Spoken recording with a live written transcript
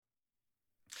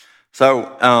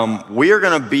We are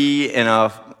going to be in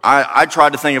I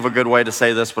tried to think of a good way to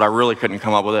say this, but I really couldn't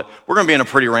come up with it. We're going to be in a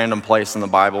pretty random place in the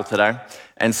Bible today.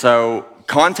 And so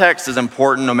context is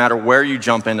important no matter where you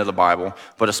jump into the Bible,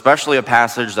 but especially a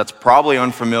passage that's probably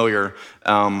unfamiliar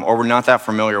or we're not that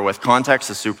familiar with. Context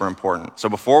is super important. So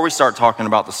before we start talking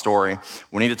about the story,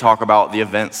 we need to talk about the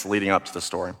events leading up to the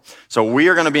story. So we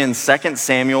are going to be in 2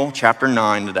 Samuel chapter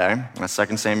 9 today.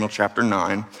 2 Samuel chapter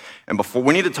 9. And before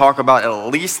we need to talk about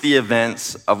at least the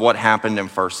events of what happened in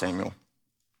 1 Samuel.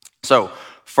 So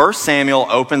 1 Samuel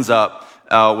opens up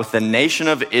with the nation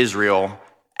of Israel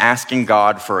asking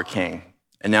God for a king.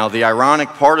 And now the ironic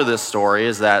part of this story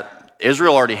is that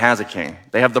Israel already has a king.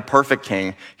 They have the perfect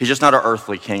king. He's just not an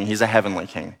earthly king. He's a heavenly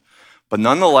king. But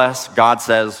nonetheless, God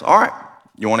says, all right,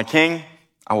 you want a king?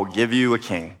 I will give you a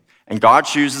king. And God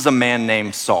chooses a man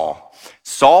named Saul.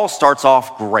 Saul starts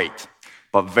off great,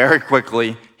 but very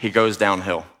quickly he goes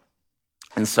downhill.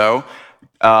 And so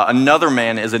another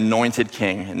man is anointed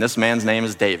king, and this man's name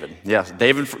is David. Yes,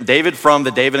 David from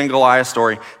the David and Goliath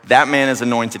story. That man is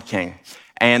anointed king.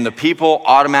 And the people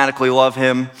automatically love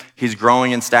him. He's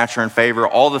growing in stature and favor,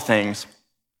 all the things.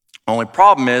 Only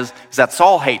problem is that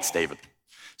Saul hates David.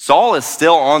 Saul is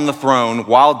still on the throne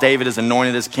while David is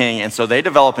anointed as king, and so they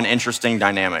develop an interesting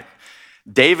dynamic.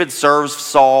 David serves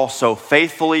Saul so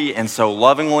faithfully and so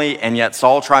lovingly, and yet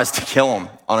Saul tries to kill him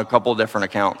on a couple of different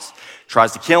accounts.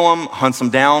 Tries to kill him, hunts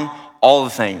him down, all the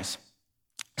things.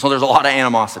 So there's a lot of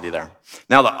animosity there.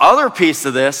 Now the other piece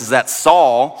of this is that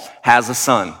Saul has a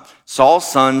son. Saul's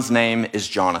son's name is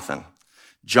Jonathan.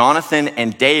 Jonathan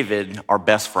and David are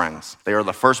best friends. They are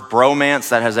the first bromance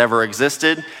that has ever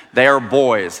existed. They are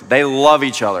boys. They love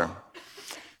each other.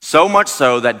 So much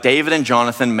so that David and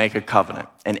Jonathan make a covenant.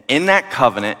 And in that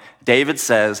covenant, David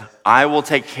says, I will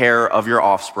take care of your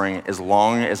offspring as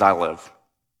long as I live.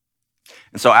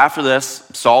 And so after this,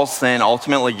 Saul's sin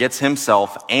ultimately gets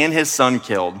himself and his son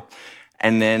killed,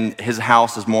 and then his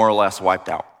house is more or less wiped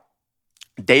out.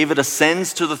 David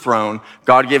ascends to the throne.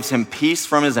 God gives him peace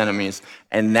from his enemies,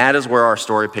 and that is where our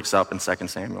story picks up in 2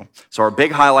 Samuel. So our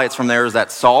big highlights from there is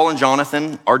that Saul and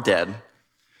Jonathan are dead.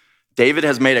 David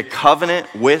has made a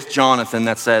covenant with Jonathan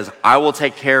that says, I will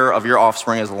take care of your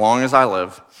offspring as long as I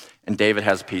live, and David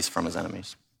has peace from his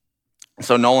enemies.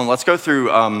 So Nolan, let's go through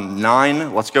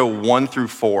 9, let's go 1 through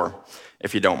 4,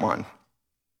 if you don't mind.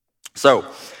 So,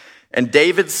 and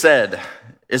David said,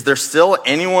 is there still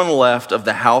anyone left of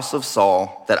the house of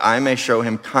Saul that I may show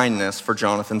him kindness for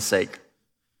Jonathan's sake?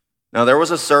 Now there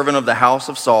was a servant of the house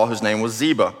of Saul whose name was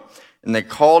Ziba, and they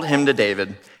called him to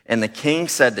David, and the king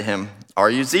said to him,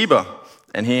 are you Ziba?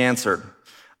 And he answered,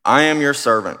 I am your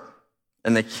servant.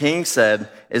 And the king said,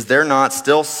 is there not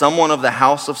still someone of the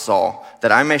house of Saul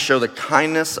that I may show the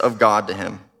kindness of God to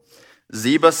him?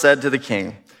 Ziba said to the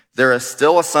king, there is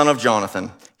still a son of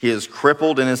Jonathan. He is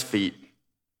crippled in his feet.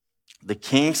 The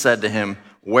king said to him,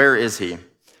 where is he?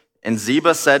 And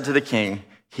Ziba said to the king,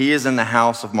 he is in the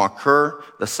house of Machir,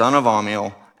 the son of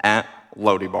Ammiel, at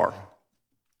Lodebar.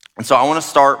 And so I want to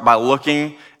start by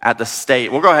looking at the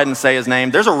state. We'll go ahead and say his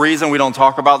name. There's a reason we don't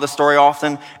talk about this story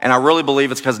often, and I really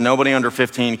believe it's because nobody under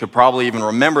 15 could probably even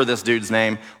remember this dude's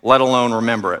name, let alone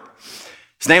remember it.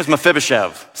 His name's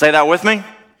Mephibosheth. Say that with me?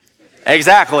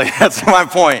 Exactly, that's my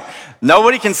point.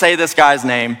 Nobody can say this guy's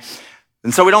name,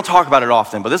 and so we don't talk about it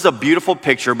often, but this is a beautiful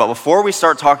picture. But before we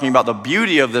start talking about the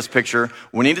beauty of this picture,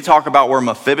 we need to talk about where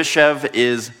Mephibosheth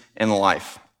is in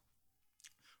life.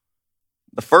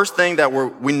 The first thing that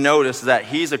we notice is that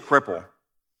he's a cripple.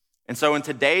 And so in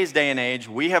today's day and age,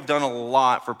 we have done a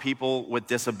lot for people with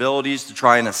disabilities to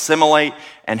try and assimilate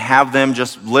and have them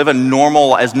just live as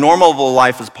normal of a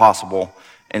life as possible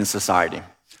in society.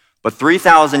 But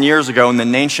 3,000 years ago in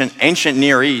the ancient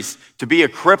Near East, to be a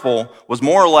cripple was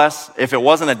more or less, if it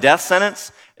wasn't a death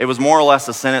sentence, it was more or less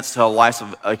a sentence to a life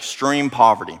of extreme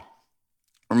poverty.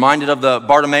 Reminded of the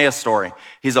Bartimaeus story.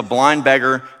 He's a blind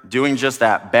beggar doing just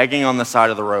that, begging on the side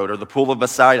of the road. Or the pool of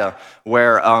Bethsaida,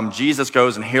 where Jesus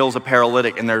goes and heals a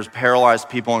paralytic, and there's paralyzed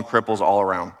people and cripples all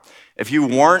around. If you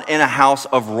weren't in a house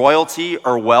of royalty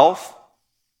or wealth,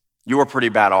 you were pretty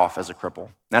bad off as a cripple.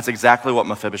 And that's exactly what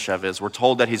Mephibosheth is. We're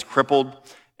told that he's crippled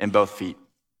in both feet.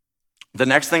 The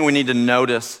next thing we need to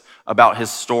notice about his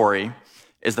story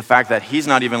is the fact that he's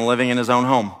not even living in his own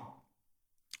home.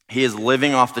 He is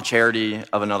living off the charity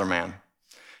of another man.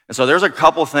 And so there's a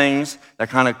couple things that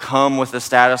kind of come with the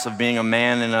status of being a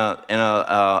man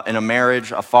in a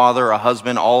marriage, a father, a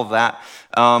husband, all of that.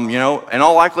 In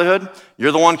all likelihood,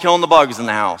 you're the one killing the bugs in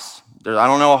the house. I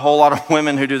don't know a whole lot of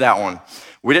women who do that one.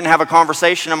 We didn't have a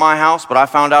conversation in my house, but I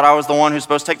found out I was the one who's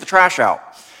supposed to take the trash out.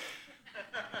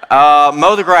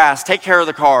 Mow the grass, take care of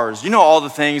the cars. You know, all the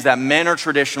things that men are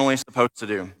traditionally supposed to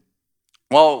do.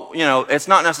 Well, it's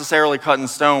not necessarily cut in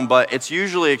stone, but it's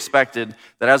usually expected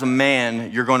that as a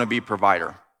man, you're going to be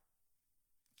provider.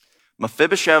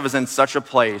 Mephibosheth is in such a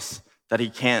place that he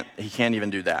can't even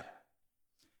do that.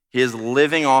 He is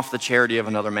living off the charity of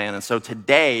another man. And so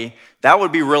today, that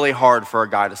would be really hard for a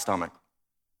guy to stomach.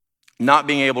 Not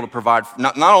being able to provide,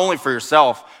 not only for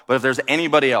yourself, but if there's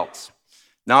anybody else,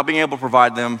 not being able to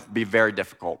provide them would be very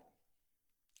difficult.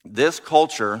 This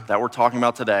culture that we're talking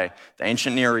about today, the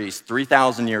ancient Near East,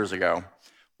 3,000 years ago,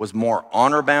 was more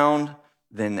honor-bound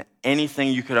than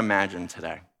anything you could imagine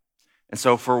today. And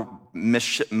so for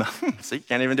see,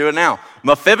 can't even do it now.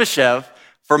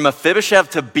 For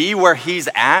Mephibosheth to be where he's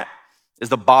at is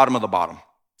the bottom of the bottom.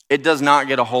 It does not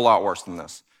get a whole lot worse than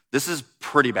this. This is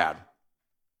pretty bad.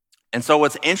 And so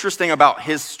what's interesting about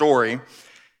his story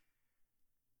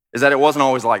is that it wasn't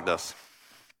always like this.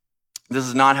 This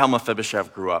is not how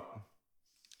Mephibosheth grew up.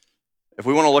 If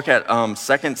we want to look at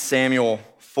 2 Samuel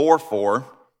 4:4,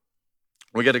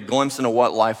 we get a glimpse into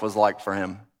what life was like for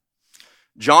him.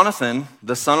 Jonathan,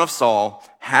 the son of Saul,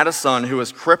 had a son who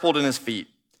was crippled in his feet.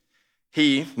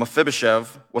 He,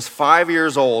 Mephibosheth, was 5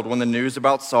 years old when the news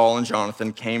about Saul and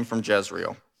Jonathan came from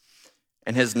Jezreel.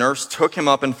 And his nurse took him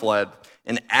up and fled.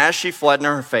 And as she fled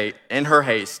in her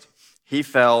haste, he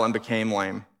fell and became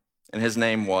lame. And his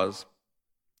name was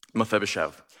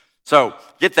Mephibosheth. So,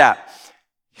 get that.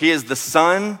 He is the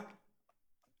son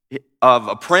of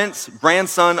a prince,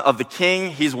 grandson of the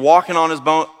king. He's walking on his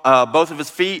both of his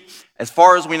feet. As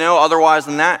far as we know, otherwise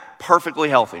than that, perfectly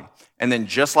healthy. And then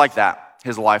just like that,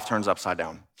 his life turns upside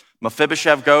down.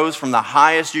 Mephibosheth goes from the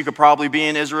highest you could probably be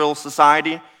in Israel's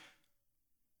society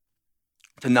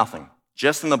to nothing,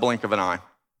 just in the blink of an eye.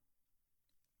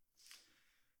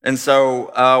 And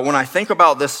so when I think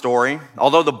about this story,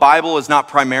 although the Bible is not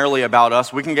primarily about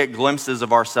us, we can get glimpses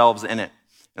of ourselves in it.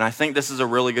 And I think this is a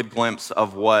really good glimpse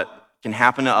of what can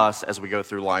happen to us as we go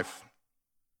through life.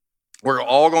 We're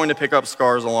all going to pick up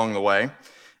scars along the way.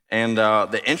 And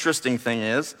the interesting thing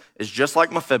is just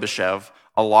like Mephibosheth,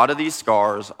 a lot of these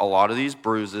scars, a lot of these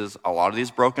bruises, a lot of these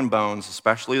broken bones,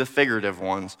 especially the figurative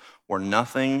ones, were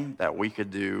nothing that we could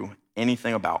do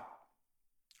anything about.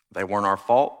 They weren't our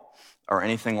fault or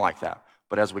anything like that.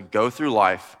 But as we go through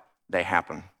life, they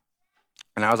happen.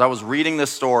 And as I was reading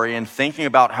this story and thinking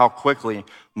about how quickly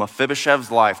Mephibosheth's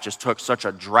life just took such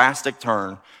a drastic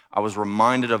turn, I was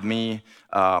reminded of me,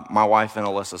 my wife, and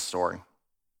Alyssa's story.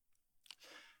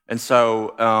 And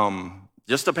so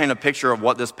just to paint a picture of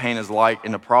what this pain is like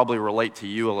and to probably relate to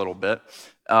you a little bit,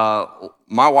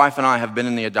 my wife and I have been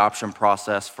in the adoption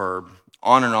process for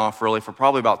on and off really for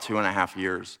probably about 2.5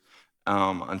 years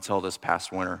until this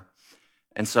past winter.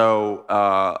 And so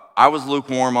I was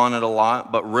lukewarm on it a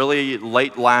lot, but really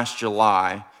late last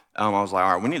July, I was like,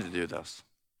 all right, we need to do this.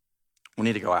 We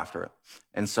need to go after it.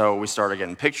 And so we started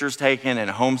getting pictures taken and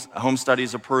home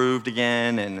studies approved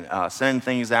again and sending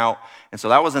things out. And so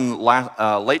that was in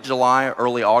late July,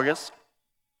 early August.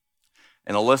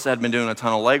 And Alyssa had been doing a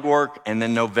ton of legwork, and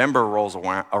then November rolls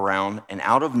around, and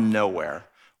out of nowhere,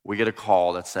 we get a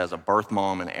call that says a birth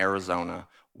mom in Arizona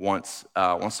wants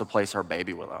to place her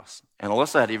baby with us. And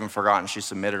Alyssa had even forgotten she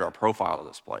submitted our profile to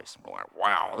this place. We're like,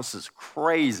 wow, this is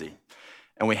crazy.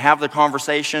 And we have the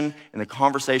conversation, and the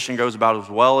conversation goes about as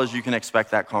well as you can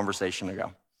expect that conversation to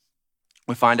go.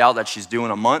 We find out that she's due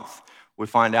in a month. We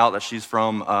find out that she's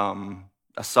from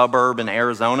a suburb in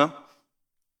Arizona.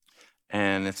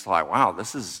 And it's like, wow,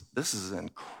 this is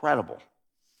incredible.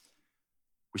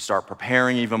 We start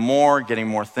preparing even more, getting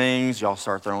more things. Y'all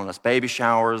start throwing us baby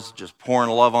showers, just pouring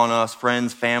love on us,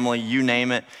 friends, family, you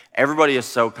name it. Everybody is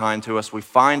so kind to us. We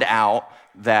find out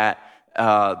that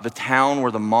the town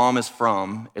where the mom is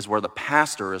from is where the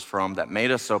pastor is from that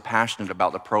made us so passionate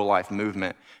about the pro-life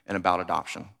movement and about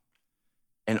adoption.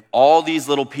 And all these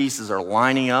little pieces are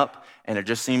lining up, and it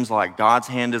just seems like God's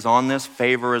hand is on this,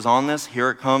 favor is on this.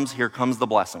 Here comes the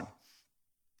blessing.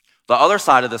 The other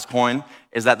side of this coin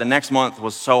is that the next month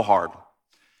was so hard.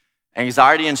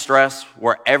 Anxiety and stress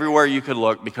were everywhere you could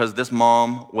look because this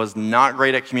mom was not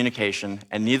great at communication,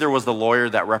 and neither was the lawyer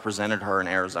that represented her in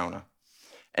Arizona.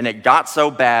 And it got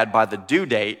so bad by the due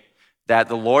date that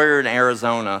the lawyer in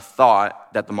Arizona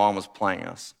thought that the mom was playing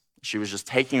us. She was just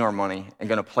taking our money and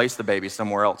going to place the baby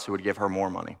somewhere else who would give her more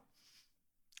money.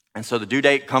 And so the due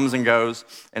date comes and goes,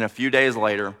 and a few days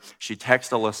later, she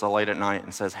texts Alyssa late at night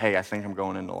and says, hey, I think I'm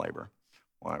going into labor.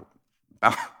 Well,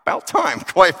 about time,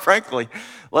 quite frankly.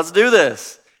 Let's do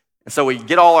this. And so we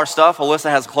get all our stuff. Alyssa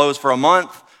has clothes for a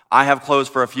month. I have clothes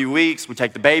for a few weeks. We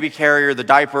take the baby carrier, the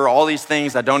diaper, all these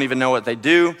things. I don't even know what they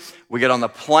do. We get on the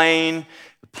plane.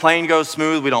 The plane goes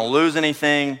smooth, we don't lose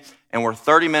anything, and we're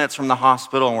 30 minutes from the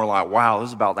hospital, and we're like, wow, this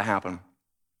is about to happen.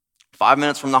 5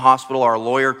 minutes from the hospital, our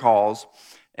lawyer calls,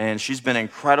 and she's been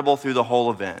incredible through the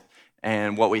whole event.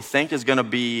 And what we think is going to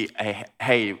be,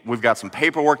 hey, we've got some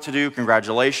paperwork to do,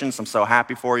 congratulations, I'm so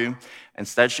happy for you.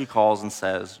 Instead, she calls and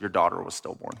says, your daughter was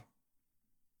stillborn.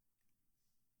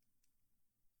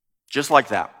 Just like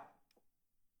that.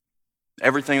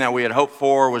 Everything that we had hoped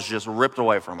for was just ripped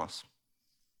away from us.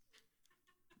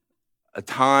 A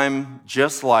time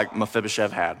just like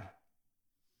Mephibosheth had.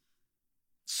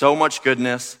 So much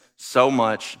goodness, so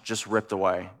much just ripped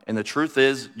away. And the truth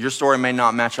is, your story may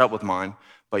not match up with mine,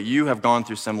 but you have gone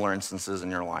through similar instances in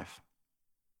your life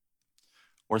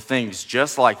where things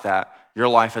just like that, your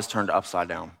life has turned upside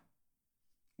down.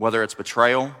 Whether it's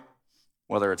betrayal,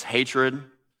 whether it's hatred,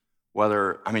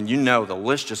 the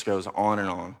list just goes on and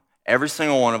on. Every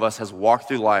single one of us has walked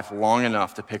through life long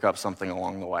enough to pick up something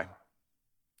along the way,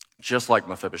 just like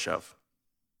Mephibosheth.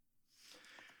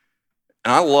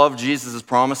 And I love Jesus'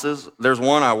 promises. There's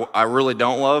one I really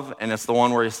don't love, and it's the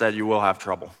one where he said, you will have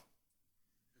trouble.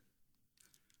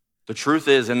 The truth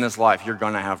is, in this life, you're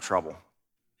going to have trouble.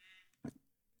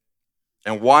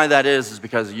 And why that is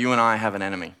because you and I have an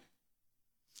enemy.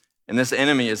 And this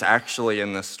enemy is actually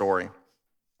in this story.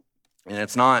 And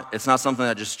it's not something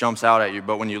that just jumps out at you,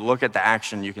 but when you look at the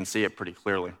action, you can see it pretty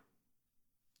clearly.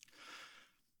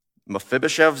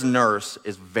 Mephibosheth's nurse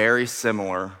is very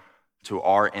similar to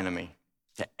our enemy,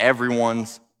 to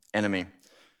everyone's enemy.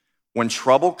 When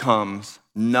trouble comes,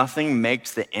 nothing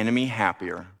makes the enemy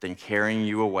happier than carrying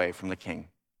you away from the king.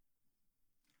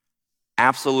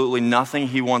 Absolutely nothing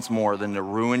he wants more than to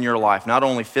ruin your life, not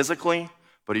only physically,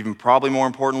 but even probably more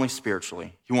importantly,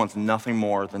 spiritually. He wants nothing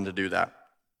more than to do that.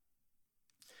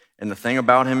 And the thing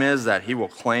about him is that he will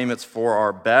claim it's for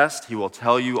our best. He will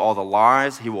tell you all the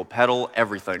lies. He will peddle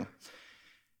everything.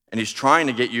 And he's trying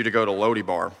to get you to go to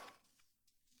Lo-debar. And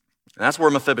that's where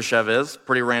Mephibosheth is,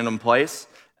 pretty random place.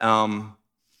 And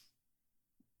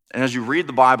as you read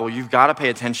the Bible, you've got to pay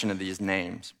attention to these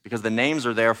names because the names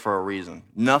are there for a reason.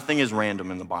 Nothing is random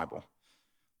in the Bible.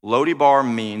 Lo-debar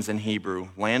means in Hebrew,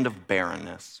 land of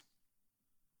barrenness.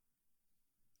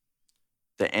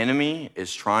 The enemy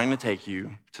is trying to take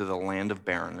you to the land of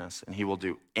barrenness, and he will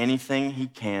do anything he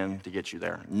can to get you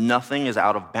there. Nothing is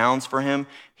out of bounds for him.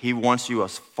 He wants you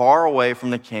as far away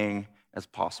from the king as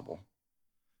possible.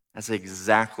 That's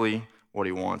exactly what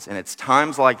he wants. And it's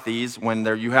times like these when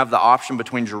you have the option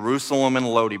between Jerusalem and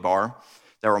Lo-debar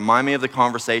that remind me of the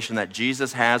conversation that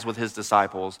Jesus has with his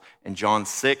disciples in John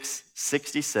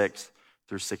 6:66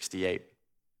 through 68.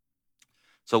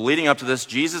 So leading up to this,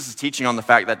 Jesus is teaching on the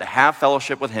fact that to have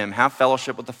fellowship with him, have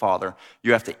fellowship with the Father,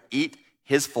 you have to eat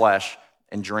his flesh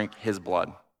and drink his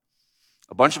blood.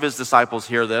 A bunch of his disciples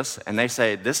hear this, and they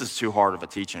say, this is too hard of a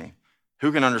teaching.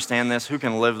 Who can understand this? Who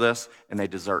can live this? And they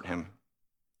desert him.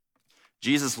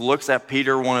 Jesus looks at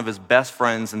Peter, one of his best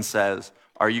friends, and says,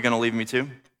 are you going to leave me too?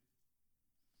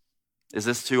 Is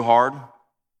this too hard?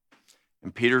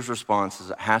 And Peter's response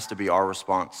is, it has to be our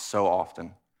response so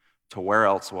often. To where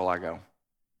else will I go?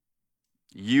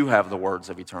 You have the words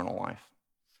of eternal life.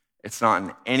 It's not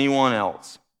in anyone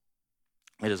else.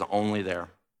 It is only there.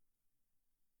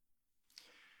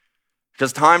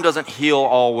 Because time doesn't heal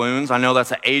all wounds. I know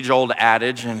that's an age-old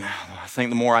adage, and I think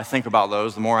the more I think about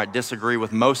those, the more I disagree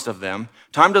with most of them.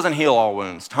 Time doesn't heal all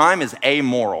wounds. Time is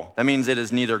amoral. That means it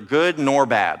is neither good nor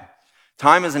bad.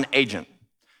 Time is an agent.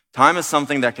 Time is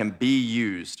something that can be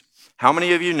used. How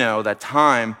many of you know that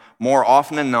time, more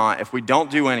often than not, if we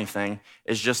don't do anything,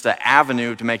 is just an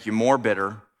avenue to make you more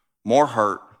bitter, more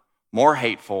hurt, more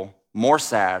hateful, more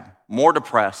sad, more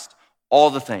depressed, all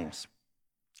the things.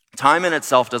 Time in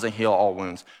itself doesn't heal all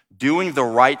wounds. Doing the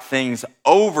right things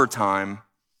over time,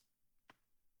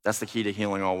 that's the key to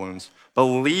healing all wounds.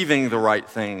 Believing the right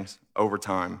things over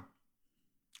time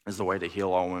is the way to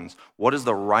heal all wounds. What is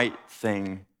the right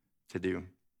thing to do?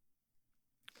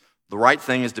 The right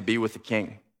thing is to be with the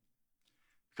king,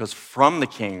 because from the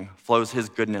king flows his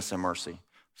goodness and mercy.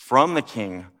 From the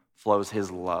king flows his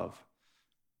love.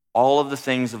 All of the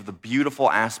things of the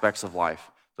beautiful aspects of life,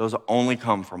 those only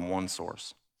come from one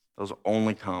source. Those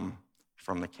only come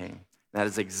from the king. That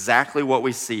is exactly what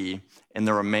we see in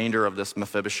the remainder of this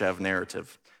Mephibosheth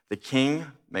narrative. The king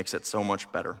makes it so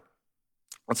much better.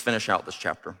 Let's finish out this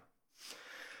chapter.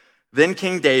 Then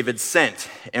King David sent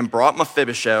and brought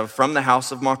Mephibosheth from the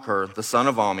house of Machir, the son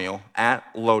of Ammiel, at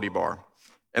Lo-debar.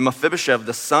 And Mephibosheth,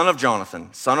 the son of Jonathan,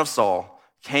 son of Saul,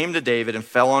 came to David and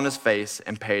fell on his face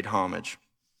and paid homage.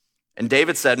 And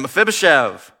David said,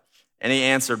 Mephibosheth. And he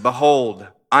answered, behold,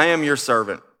 I am your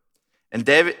servant. And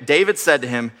David said to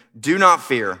him, "Do not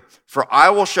fear, for I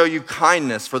will show you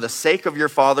kindness for the sake of your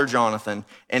father Jonathan,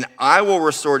 and I will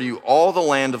restore to you all the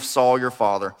land of Saul your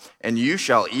father, and you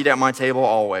shall eat at my table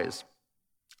always."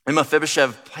 And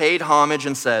Mephibosheth paid homage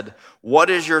and said, "What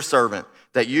is your servant,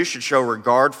 that you should show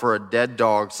regard for a dead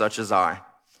dog such as I?"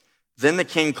 Then the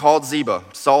king called Ziba,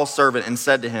 Saul's servant, and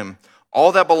said to him,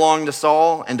 "All that belonged to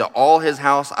Saul and to all his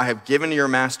house I have given to your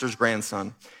master's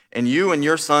grandson. And you and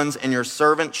your sons and your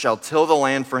servant shall till the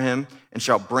land for him, and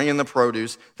shall bring in the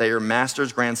produce, that your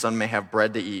master's grandson may have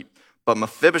bread to eat. But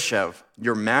Mephibosheth,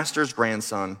 your master's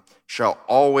grandson, shall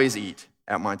always eat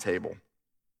at my table."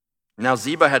 Now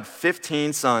Ziba had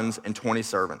 15 sons and 20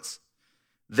 servants.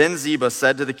 Then Ziba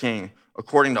said to the king,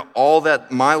 "According to all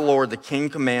that my lord the king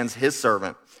commands his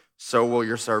servant, so will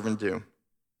your servant do."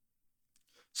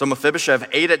 So Mephibosheth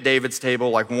ate at David's table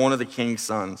like one of the king's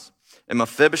sons. And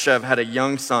Mephibosheth had a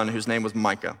young son whose name was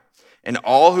Micah. And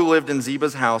all who lived in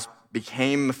Ziba's house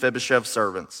became Mephibosheth's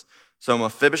servants. So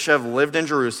Mephibosheth lived in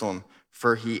Jerusalem,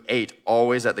 for he ate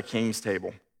always at the king's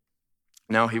table.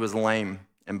 Now he was lame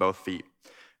in both feet.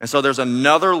 And so there's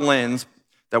another lens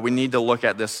that we need to look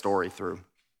at this story through.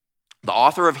 The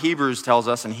author of Hebrews tells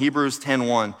us in Hebrews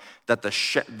 10:1 that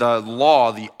the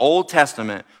law, the Old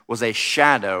Testament, was a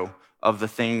shadow of the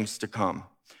things to come.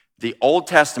 The Old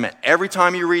Testament, every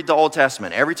time you read the Old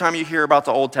Testament, every time you hear about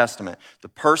the Old Testament, the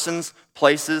persons,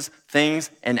 places, things,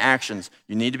 and actions,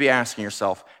 you need to be asking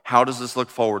yourself, how does this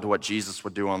look forward to what Jesus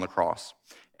would do on the cross?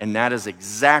 And that is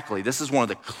exactly, this is one of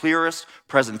the clearest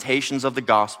presentations of the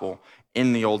gospel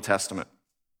in the Old Testament.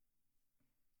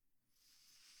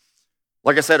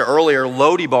 Like I said earlier,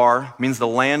 Lodibar means the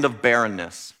land of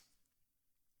barrenness.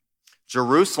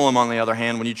 Jerusalem, on the other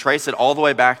hand, when you trace it all the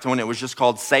way back to when it was just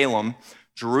called Salem,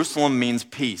 Jerusalem means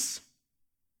peace.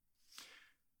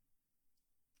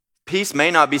 Peace may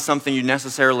not be something you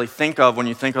necessarily think of when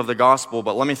you think of the gospel,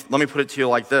 but let me put it to you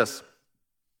like this.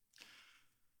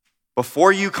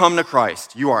 Before you come to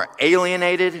Christ, you are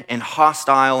alienated and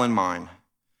hostile in mind.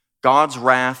 God's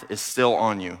wrath is still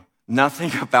on you.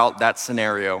 Nothing about that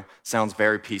scenario sounds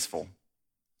very peaceful.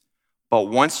 But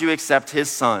once you accept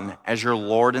his son as your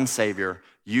Lord and Savior,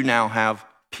 you now have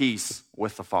peace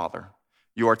with the Father.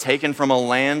 You are taken from a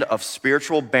land of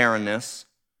spiritual barrenness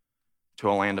to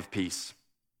a land of peace.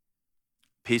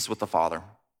 Peace with the Father.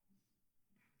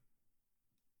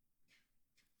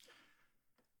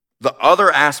 The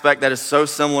other aspect that is so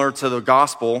similar to the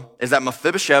gospel is that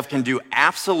Mephibosheth can do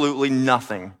absolutely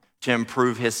nothing to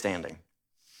improve his standing.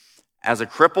 As a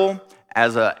cripple,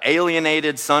 as an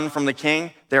alienated son from the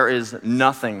king, there is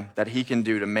nothing that he can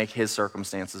do to make his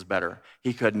circumstances better.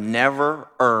 He could never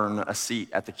earn a seat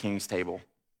at the king's table.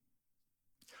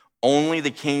 Only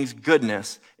the king's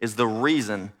goodness is the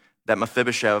reason that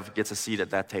Mephibosheth gets a seat at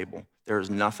that table. There is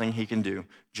nothing he can do,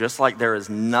 just like there is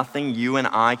nothing you and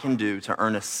I can do to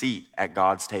earn a seat at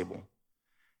God's table.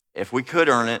 If we could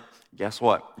earn it, guess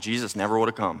what? Jesus never would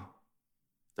have come.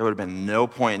 There would have been no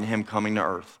point in him coming to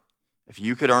earth. If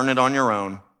you could earn it on your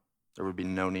own, there would be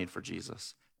no need for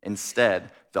Jesus.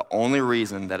 Instead, the only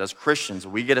reason that as Christians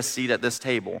we get a seat at this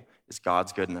table is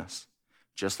God's goodness.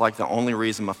 Just like the only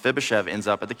reason Mephibosheth ends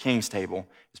up at the king's table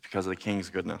is because of the king's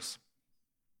goodness.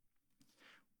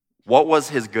 What was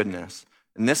his goodness?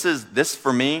 And this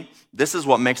for me, this is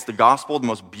what makes the gospel the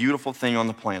most beautiful thing on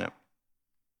the planet.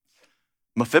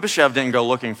 Mephibosheth didn't go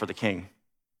looking for the king.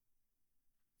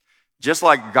 Just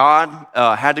like God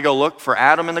had to go look for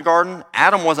Adam in the garden,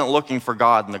 Adam wasn't looking for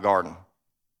God in the garden.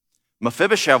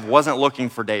 Mephibosheth wasn't looking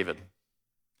for David.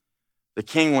 The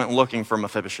king went looking for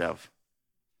Mephibosheth.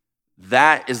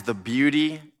 That is the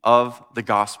beauty of the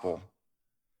gospel.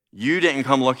 You didn't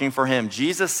come looking for him.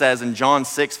 Jesus says in John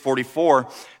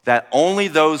 6:44 that only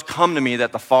those come to me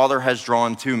that the Father has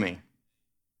drawn to me.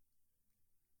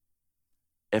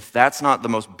 If that's not the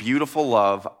most beautiful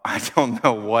love, I don't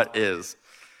know what is.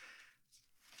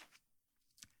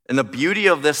 And the beauty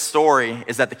of this story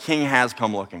is that the king has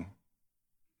come looking.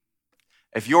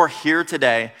 If you're here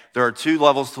today, there are two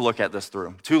levels to look at this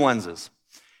through, two lenses.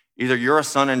 Either you're a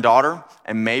son and daughter,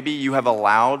 and maybe you have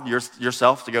allowed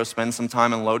yourself to go spend some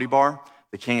time in Lodibar,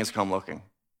 the king has come looking.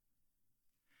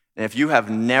 And if you have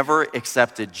never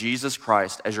accepted Jesus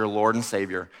Christ as your Lord and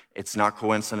Savior, it's not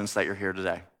coincidence that you're here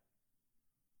today.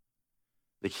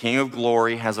 The King of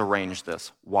Glory has arranged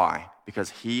this. Why? Because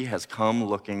he has come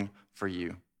looking for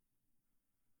you.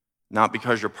 Not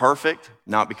because you're perfect,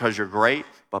 not because you're great,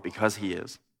 but because he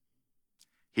is.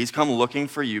 He's come looking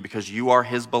for you because you are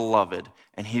his beloved,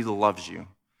 and he loves you.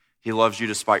 He loves you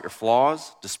despite your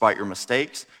flaws, despite your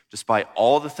mistakes, despite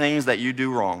all the things that you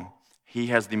do wrong. He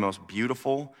has the most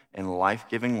beautiful and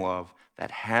life-giving love that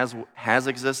has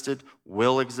existed,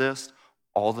 will exist,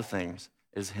 all the things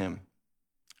is him.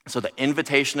 So the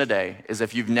invitation today is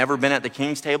if you've never been at the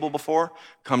King's table before,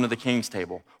 come to the King's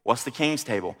table. What's the King's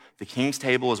table? The King's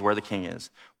table is where the King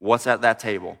is. What's at that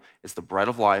table? It's the bread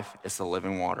of life. It's the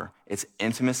living water. It's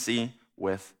intimacy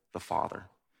with the Father.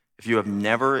 If you have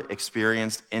never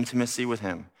experienced intimacy with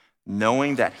him,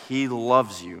 knowing that he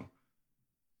loves you,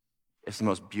 it's the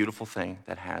most beautiful thing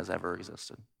that has ever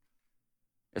existed.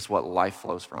 It's what life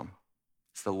flows from.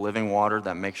 It's the living water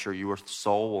that makes sure your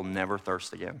soul will never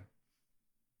thirst again.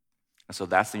 And so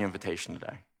that's the invitation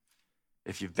today.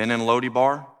 If you've been in Lodi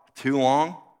Bar too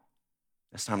long,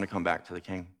 it's time to come back to the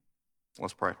King.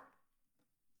 Let's pray.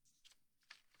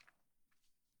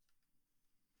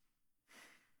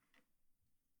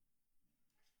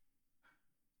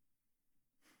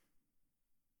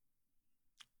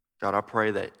 God, I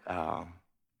pray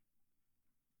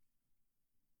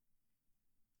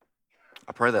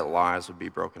that lies would be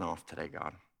broken off today,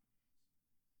 God.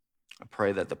 I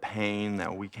pray that the pain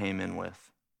that we came in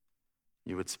with,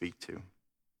 you would speak to.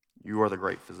 You are the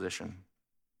great physician.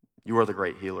 You are the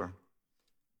great healer.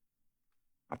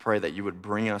 I pray that you would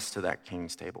bring us to that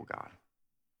King's table, God.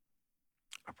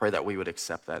 I pray that we would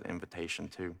accept that invitation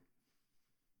too.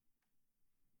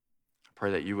 I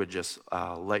pray that you would just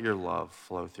let your love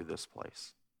flow through this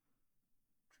place.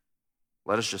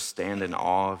 Let us just stand in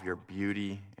awe of your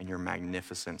beauty and your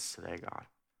magnificence today, God.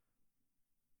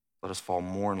 Let us fall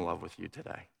more in love with you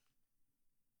today.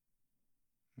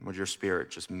 Would your Spirit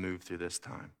just move through this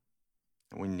time?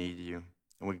 And we need you,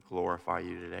 and we glorify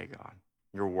you today, God.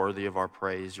 You're worthy of our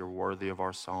praise. You're worthy of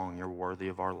our song. You're worthy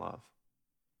of our love.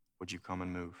 Would you come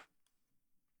and move?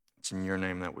 It's in your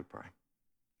name that we pray.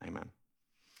 Amen.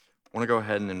 I want to go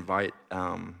ahead and invite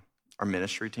our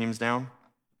ministry teams down.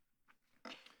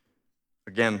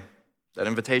 Again, that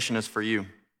invitation is for you.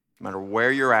 No matter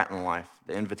where you're at in life,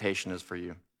 the invitation is for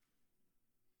you.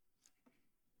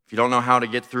 If you don't know how to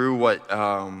get through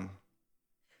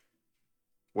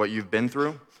what you've been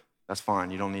through, that's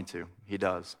fine. You don't need to. He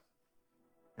does.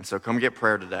 And so come get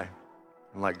prayer today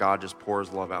and let God just pour his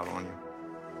love out on you.